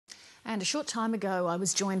And a short time ago, I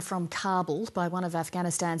was joined from Kabul by one of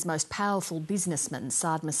Afghanistan's most powerful businessmen,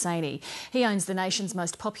 Saad Mohseni. He owns the nation's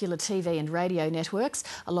most popular TV and radio networks,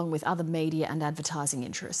 along with other media and advertising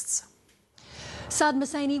interests. Saad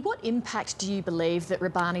Mohseni, what impact do you believe that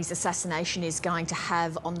Rabbani's assassination is going to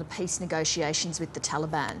have on the peace negotiations with the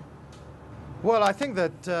Taliban? Well, I think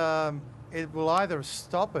that it will either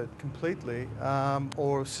stop it completely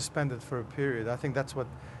or suspend it for a period. I think that's what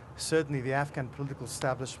certainly the Afghan political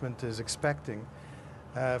establishment is expecting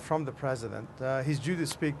from the president. He's due to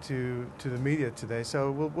speak to the media today,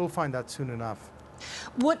 so we'll find out soon enough.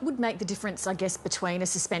 What would make the difference, I guess, between a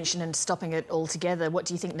suspension and stopping it altogether? What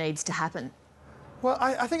do you think needs to happen? Well,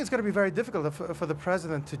 I think it's going to be very difficult for the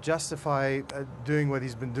president to justify doing what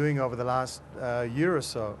he's been doing over the last year or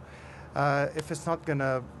so if it's not going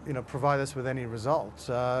to, provide us with any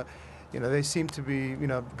results. They seem to be,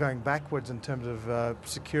 going backwards in terms of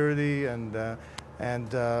security and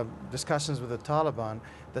discussions with the Taliban.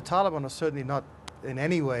 The Taliban are certainly not in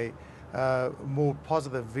any way more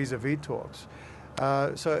positive vis-a-vis talks.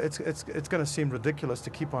 So it's going to seem ridiculous to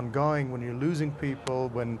keep on going when you're losing people,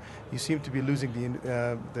 when you seem to be losing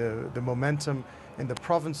the momentum in the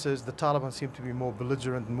provinces. The Taliban seem to be more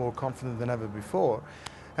belligerent and more confident than ever before.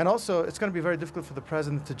 And also, it's going to be very difficult for the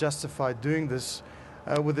president to justify doing this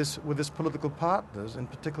with his political partners, in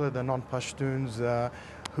particular the non-Pashtuns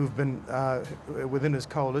who've been within his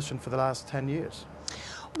coalition for the last 10 years.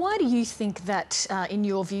 Why do you think that, in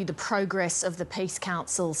your view, the progress of the Peace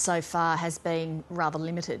Council so far has been rather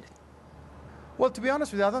limited? Well, to be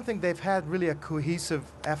honest with you, I don't think they've had really a cohesive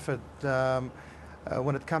effort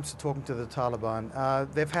when it comes to talking to the Taliban.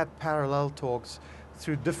 They've had parallel talks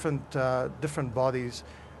through different bodies,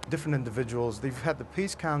 different individuals. They've had the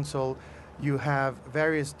Peace Council, you have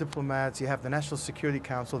various diplomats, you have the National Security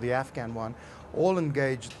Council, the Afghan one, all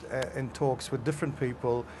engaged in talks with different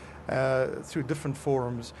people through different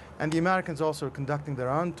forums, and the Americans also are conducting their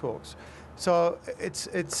own talks. So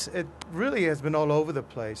it really has been all over the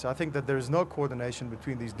place. I think that there is no coordination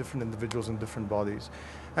between these different individuals and different bodies.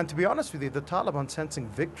 And to be honest with you, the Taliban, sensing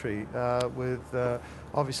victory with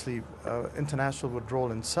obviously international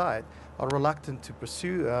withdrawal in sight, are reluctant to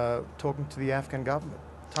pursue talking to the Afghan government.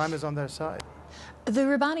 Time is on their side. The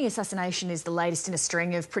Rabbani assassination is the latest in a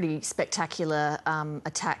string of pretty spectacular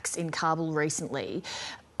attacks in Kabul recently.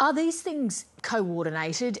 Are these things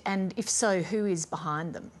coordinated, and if so, who is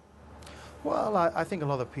behind them? Well, I think a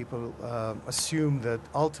lot of people assume that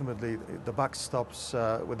ultimately the buck stops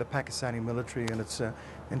with the Pakistani military and its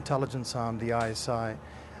intelligence arm, the ISI.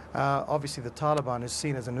 Obviously, the Taliban is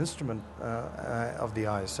seen as an instrument of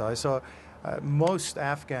the ISI. So most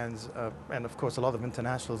Afghans, and of course a lot of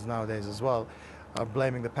internationals nowadays as well, are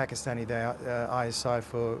blaming the Pakistani ISI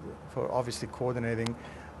for obviously coordinating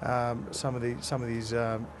some of these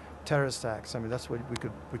terrorist acts. I mean, that's what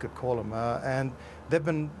we could call them, and they've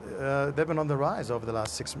been on the rise over the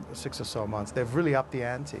last six or so months. They've really upped the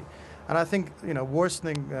ante, and I think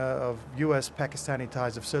worsening of U.S.-Pakistani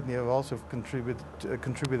ties have also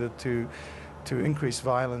contributed to increased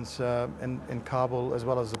violence in Kabul as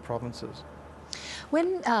well as the provinces.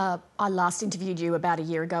 When I last interviewed you about a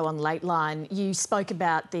year ago on Lateline, you spoke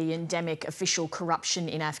about the endemic official corruption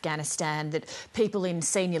in Afghanistan, that people in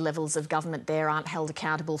senior levels of government there aren't held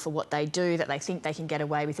accountable for what they do, that they think they can get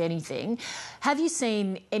away with anything. Have you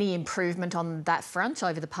seen any improvement on that front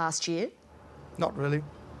over the past year? Not really.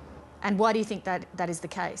 And why do you think that is the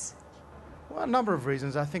case? Well, a number of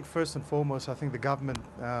reasons. I think first and foremost, I think the government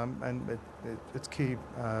and its key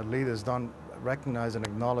leaders don't recognize and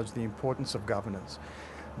acknowledge the importance of governance,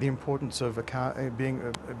 the importance of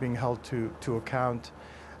being held to account,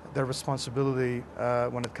 their responsibility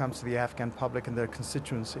when it comes to the Afghan public and their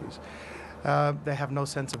constituencies. They have no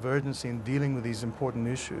sense of urgency in dealing with these important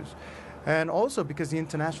issues. And also because the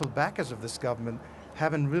international backers of this government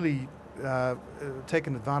haven't really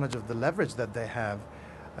taken advantage of the leverage that they have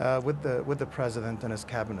with the president and his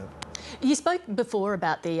cabinet. You spoke before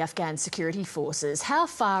about the Afghan security forces. How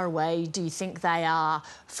far away do you think they are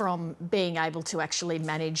from being able to actually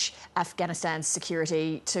manage Afghanistan's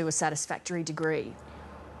security to a satisfactory degree?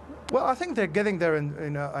 Well, I think they're getting there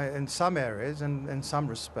in some areas and in some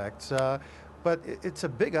respects, but it's a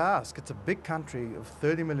big ask. It's a big country of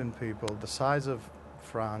 30 million people, the size of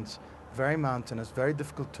France, very mountainous, very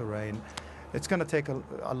difficult terrain. It's going to take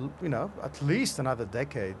at least another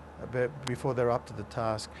decade before they're up to the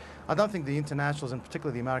task. I don't think the internationals, and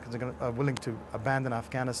particularly the Americans, are willing to abandon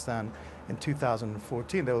Afghanistan in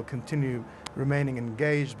 2014. They will continue remaining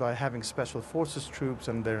engaged by having special forces troops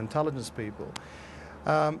and their intelligence people,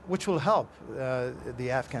 which will help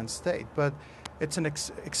the Afghan state. But it's an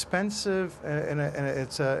expensive and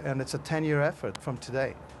it's a 10-year effort from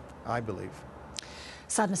today, I believe.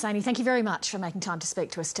 Saad Mohseni, thank you very much for making time to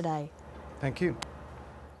speak to us today. Thank you.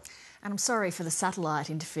 And I'm sorry for the satellite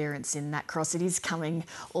interference in that cross. It is coming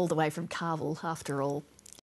all the way from Kabul after all.